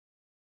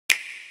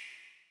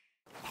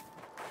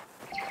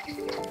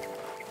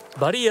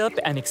Buddy up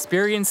and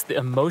experience the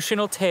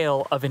emotional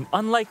tale of an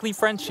unlikely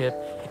friendship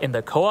in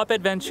the co-op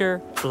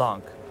adventure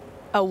Blanc.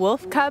 A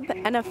wolf cub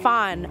and a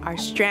fawn are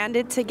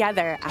stranded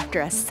together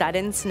after a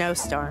sudden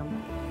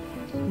snowstorm.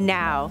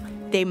 Now,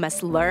 they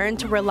must learn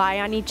to rely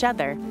on each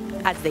other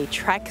as they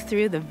trek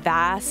through the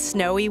vast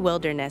snowy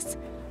wilderness,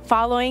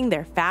 following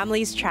their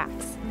family's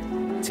tracks.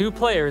 Two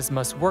players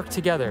must work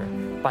together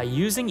by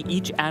using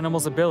each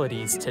animal's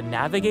abilities to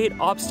navigate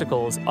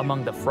obstacles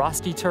among the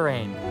frosty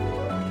terrain.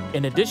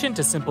 In addition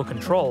to simple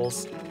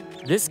controls,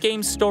 this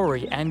game's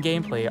story and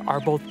gameplay are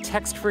both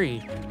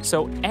text-free,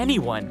 so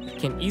anyone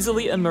can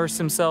easily immerse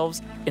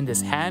themselves in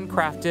this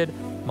handcrafted,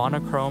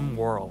 monochrome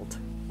world.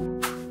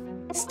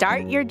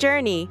 Start your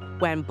journey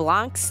when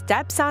Blanc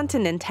steps onto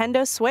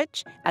Nintendo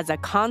Switch as a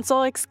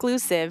console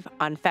exclusive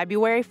on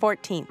February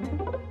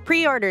 14th.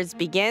 Pre-orders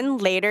begin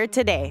later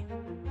today.